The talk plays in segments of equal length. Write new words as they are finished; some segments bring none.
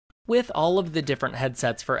With all of the different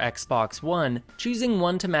headsets for Xbox One, choosing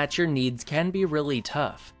one to match your needs can be really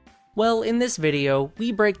tough. Well, in this video,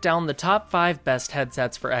 we break down the top 5 best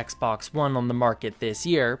headsets for Xbox One on the market this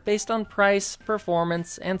year based on price,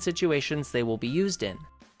 performance, and situations they will be used in.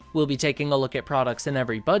 We'll be taking a look at products in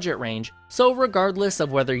every budget range, so regardless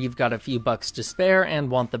of whether you've got a few bucks to spare and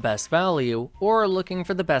want the best value, or are looking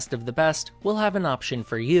for the best of the best, we'll have an option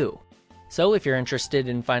for you. So if you're interested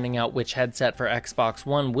in finding out which headset for Xbox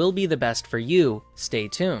One will be the best for you, stay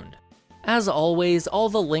tuned. As always, all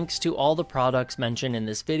the links to all the products mentioned in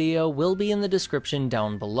this video will be in the description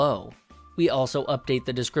down below. We also update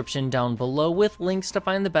the description down below with links to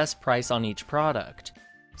find the best price on each product.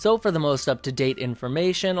 So for the most up-to-date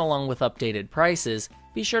information along with updated prices,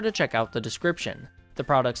 be sure to check out the description. The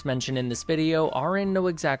products mentioned in this video are in no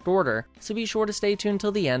exact order, so be sure to stay tuned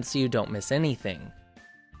till the end so you don't miss anything.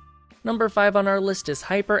 Number 5 on our list is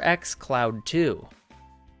HyperX Cloud 2.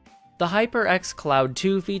 The HyperX Cloud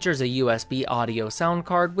 2 features a USB audio sound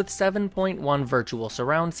card with 7.1 virtual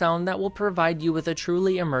surround sound that will provide you with a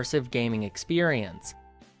truly immersive gaming experience.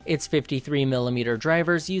 Its 53mm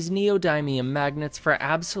drivers use neodymium magnets for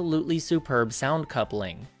absolutely superb sound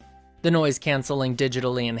coupling. The noise-canceling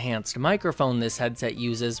digitally enhanced microphone this headset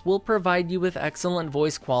uses will provide you with excellent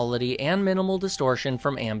voice quality and minimal distortion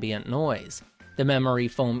from ambient noise. The memory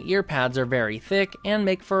foam ear pads are very thick and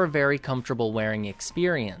make for a very comfortable wearing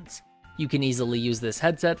experience. You can easily use this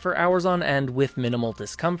headset for hours on end with minimal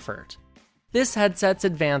discomfort. This headset's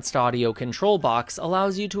advanced audio control box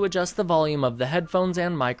allows you to adjust the volume of the headphones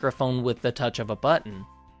and microphone with the touch of a button.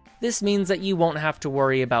 This means that you won't have to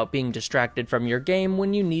worry about being distracted from your game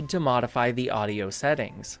when you need to modify the audio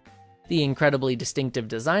settings. The incredibly distinctive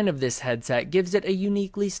design of this headset gives it a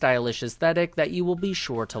uniquely stylish aesthetic that you will be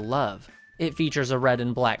sure to love. It features a red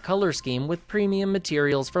and black color scheme with premium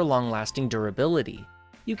materials for long-lasting durability.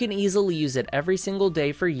 You can easily use it every single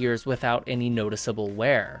day for years without any noticeable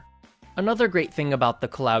wear. Another great thing about the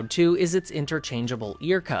Cloud 2 is its interchangeable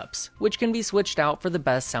ear cups, which can be switched out for the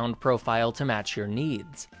best sound profile to match your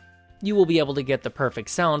needs. You will be able to get the perfect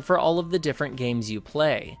sound for all of the different games you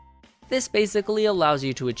play. This basically allows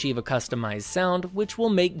you to achieve a customized sound, which will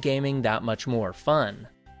make gaming that much more fun.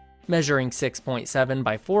 Measuring 6.7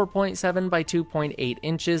 by 4.7 by 2.8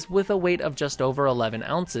 inches with a weight of just over 11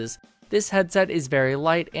 ounces, this headset is very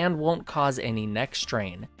light and won't cause any neck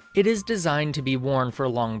strain. It is designed to be worn for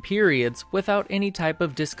long periods without any type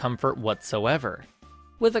of discomfort whatsoever.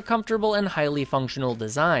 With a comfortable and highly functional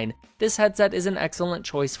design, this headset is an excellent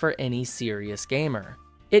choice for any serious gamer.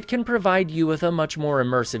 It can provide you with a much more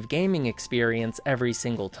immersive gaming experience every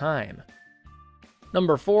single time.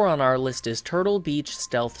 Number 4 on our list is Turtle Beach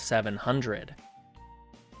Stealth 700.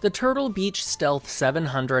 The Turtle Beach Stealth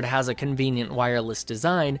 700 has a convenient wireless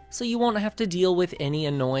design, so you won't have to deal with any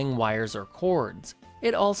annoying wires or cords.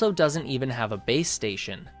 It also doesn't even have a base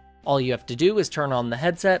station. All you have to do is turn on the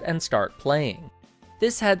headset and start playing.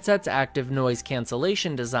 This headset's active noise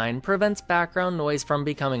cancellation design prevents background noise from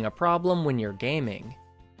becoming a problem when you're gaming.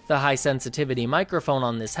 The high-sensitivity microphone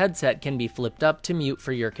on this headset can be flipped up to mute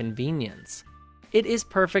for your convenience. It is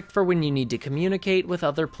perfect for when you need to communicate with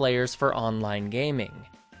other players for online gaming.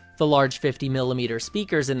 The large 50mm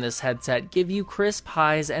speakers in this headset give you crisp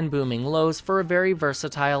highs and booming lows for a very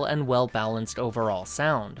versatile and well-balanced overall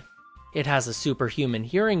sound. It has a superhuman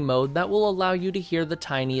hearing mode that will allow you to hear the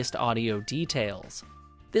tiniest audio details.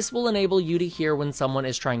 This will enable you to hear when someone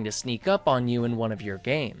is trying to sneak up on you in one of your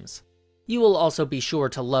games. You will also be sure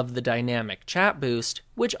to love the dynamic chat boost,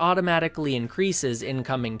 which automatically increases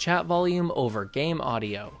incoming chat volume over game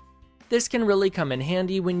audio. This can really come in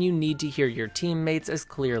handy when you need to hear your teammates as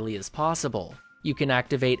clearly as possible. You can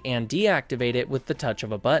activate and deactivate it with the touch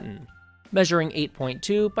of a button. Measuring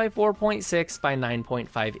 8.2 by 4.6 by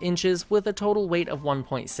 9.5 inches with a total weight of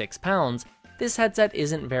 1.6 pounds, this headset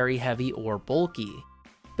isn't very heavy or bulky.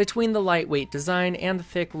 Between the lightweight design and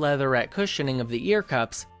thick leatherette cushioning of the ear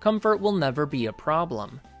cups, comfort will never be a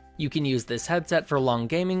problem. You can use this headset for long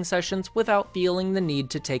gaming sessions without feeling the need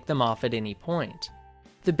to take them off at any point.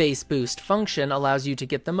 The bass boost function allows you to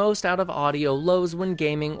get the most out of audio lows when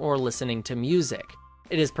gaming or listening to music.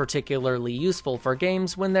 It is particularly useful for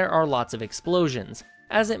games when there are lots of explosions,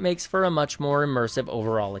 as it makes for a much more immersive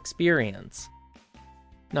overall experience.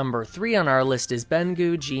 Number 3 on our list is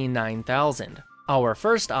Bengu G9000, our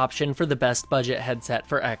first option for the best budget headset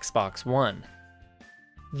for Xbox One.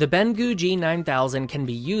 The Bengu G9000 can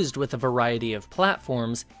be used with a variety of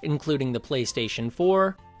platforms, including the PlayStation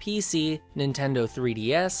 4, PC, Nintendo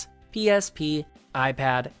 3DS, PSP,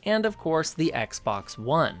 iPad, and of course the Xbox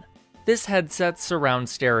One. This headset's surround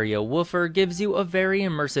stereo woofer gives you a very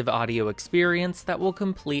immersive audio experience that will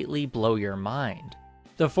completely blow your mind.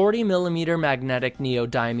 The 40mm magnetic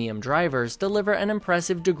neodymium drivers deliver an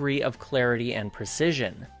impressive degree of clarity and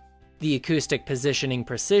precision. The acoustic positioning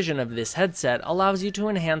precision of this headset allows you to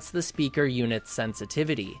enhance the speaker unit's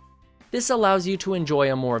sensitivity. This allows you to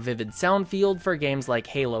enjoy a more vivid sound field for games like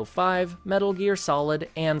Halo 5, Metal Gear Solid,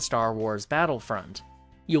 and Star Wars Battlefront.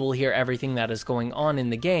 You will hear everything that is going on in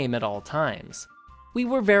the game at all times. We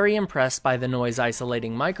were very impressed by the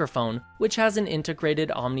noise-isolating microphone, which has an integrated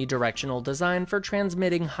omnidirectional design for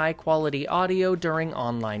transmitting high-quality audio during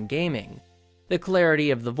online gaming. The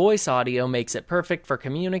clarity of the voice audio makes it perfect for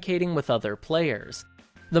communicating with other players.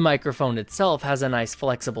 The microphone itself has a nice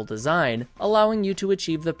flexible design, allowing you to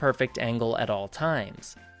achieve the perfect angle at all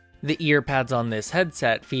times. The ear pads on this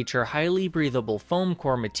headset feature highly breathable foam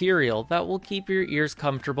core material that will keep your ears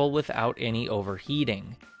comfortable without any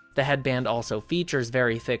overheating. The headband also features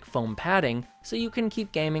very thick foam padding, so you can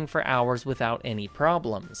keep gaming for hours without any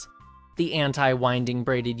problems. The anti-winding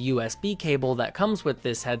braided USB cable that comes with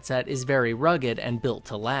this headset is very rugged and built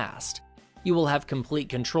to last. You will have complete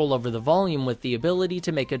control over the volume with the ability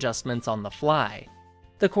to make adjustments on the fly.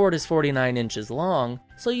 The cord is 49 inches long,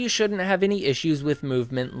 so you shouldn't have any issues with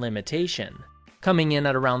movement limitation. Coming in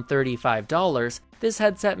at around $35, this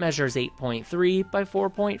headset measures 8.3 by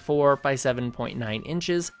 4.4 by 7.9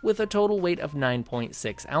 inches with a total weight of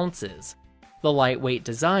 9.6 ounces. The lightweight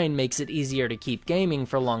design makes it easier to keep gaming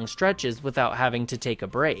for long stretches without having to take a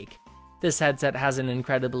break. This headset has an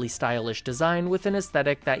incredibly stylish design with an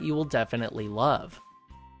aesthetic that you will definitely love.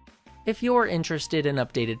 If you're interested in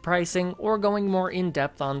updated pricing or going more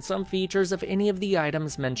in-depth on some features of any of the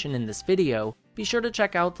items mentioned in this video, be sure to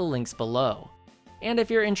check out the links below. And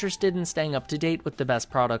if you're interested in staying up to date with the best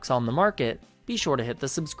products on the market, be sure to hit the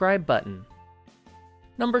subscribe button.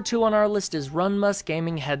 Number 2 on our list is Runmus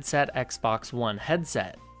Gaming Headset Xbox One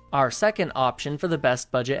headset, our second option for the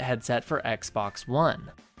best budget headset for Xbox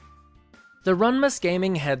One. The Runmus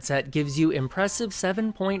Gaming headset gives you impressive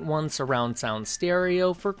 7.1 surround sound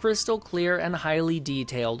stereo for crystal clear and highly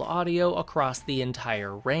detailed audio across the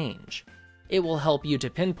entire range. It will help you to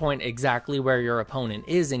pinpoint exactly where your opponent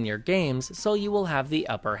is in your games, so you will have the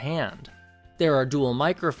upper hand. There are dual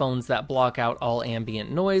microphones that block out all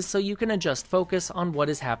ambient noise so you can adjust focus on what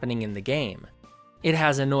is happening in the game. It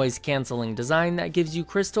has a noise-canceling design that gives you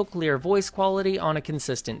crystal clear voice quality on a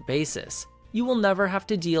consistent basis. You will never have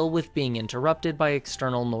to deal with being interrupted by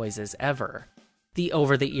external noises ever. The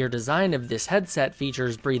over-the-ear design of this headset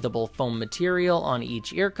features breathable foam material on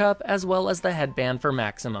each ear cup as well as the headband for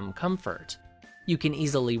maximum comfort. You can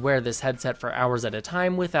easily wear this headset for hours at a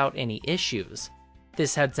time without any issues.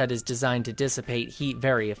 This headset is designed to dissipate heat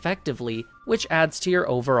very effectively, which adds to your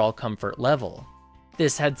overall comfort level.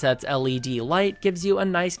 This headset's LED light gives you a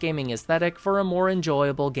nice gaming aesthetic for a more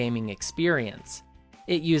enjoyable gaming experience.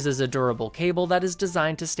 It uses a durable cable that is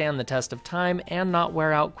designed to stand the test of time and not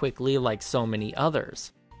wear out quickly like so many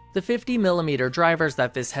others. The 50mm drivers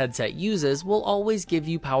that this headset uses will always give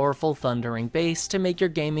you powerful thundering bass to make your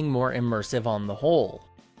gaming more immersive on the whole.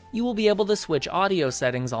 You will be able to switch audio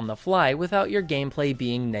settings on the fly without your gameplay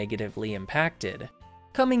being negatively impacted.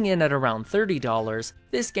 Coming in at around $30,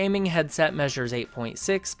 this gaming headset measures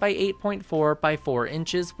 8.6 by 8.4 by 4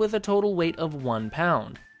 inches with a total weight of 1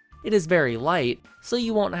 pound. It is very light, so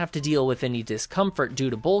you won't have to deal with any discomfort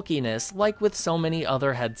due to bulkiness like with so many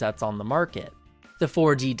other headsets on the market. The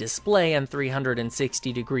 4D display and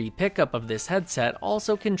 360-degree pickup of this headset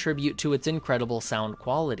also contribute to its incredible sound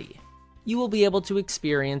quality. You will be able to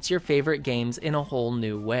experience your favorite games in a whole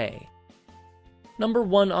new way. Number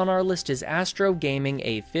 1 on our list is Astro Gaming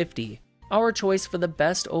A50, our choice for the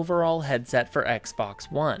best overall headset for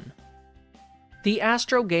Xbox One. The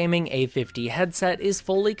Astro Gaming A50 headset is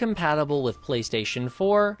fully compatible with PlayStation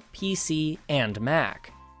 4, PC, and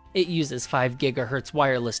Mac. It uses 5 GHz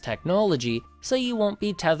wireless technology, so you won't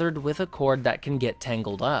be tethered with a cord that can get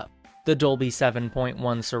tangled up. The Dolby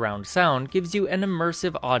 7.1 surround sound gives you an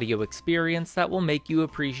immersive audio experience that will make you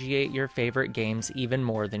appreciate your favorite games even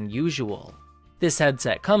more than usual. This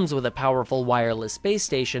headset comes with a powerful wireless base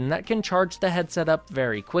station that can charge the headset up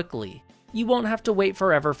very quickly. You won't have to wait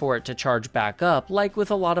forever for it to charge back up like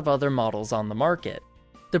with a lot of other models on the market.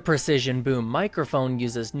 The Precision Boom microphone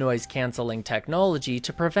uses noise-canceling technology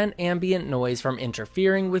to prevent ambient noise from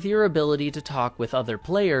interfering with your ability to talk with other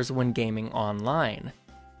players when gaming online.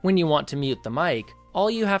 When you want to mute the mic, all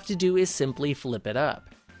you have to do is simply flip it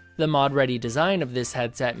up. The mod-ready design of this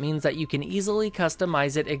headset means that you can easily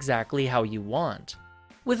customize it exactly how you want.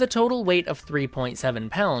 With a total weight of 3.7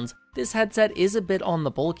 pounds, this headset is a bit on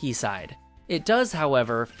the bulky side. It does,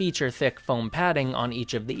 however, feature thick foam padding on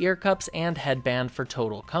each of the ear cups and headband for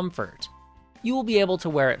total comfort. You will be able to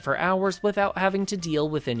wear it for hours without having to deal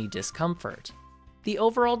with any discomfort. The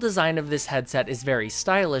overall design of this headset is very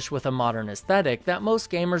stylish with a modern aesthetic that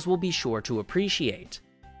most gamers will be sure to appreciate.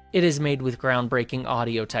 It is made with groundbreaking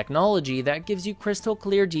audio technology that gives you crystal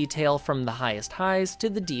clear detail from the highest highs to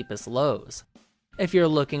the deepest lows. If you're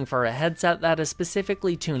looking for a headset that is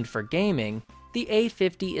specifically tuned for gaming, the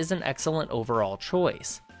A50 is an excellent overall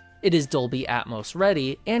choice. It is Dolby Atmos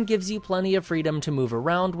ready and gives you plenty of freedom to move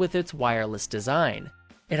around with its wireless design.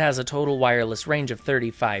 It has a total wireless range of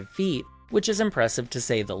 35 feet, which is impressive to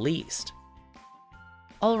say the least.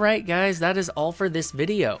 Alright guys, that is all for this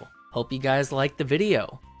video. Hope you guys liked the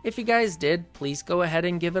video. If you guys did, please go ahead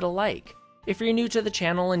and give it a like. If you're new to the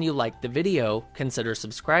channel and you liked the video, consider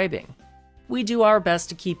subscribing. We do our best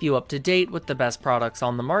to keep you up to date with the best products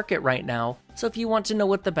on the market right now, so if you want to know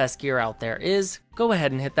what the best gear out there is, go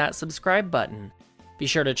ahead and hit that subscribe button. Be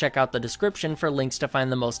sure to check out the description for links to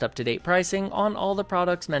find the most up-to-date pricing on all the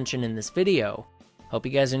products mentioned in this video. Hope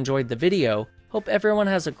you guys enjoyed the video, hope everyone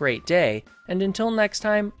has a great day, and until next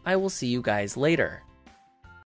time, I will see you guys later.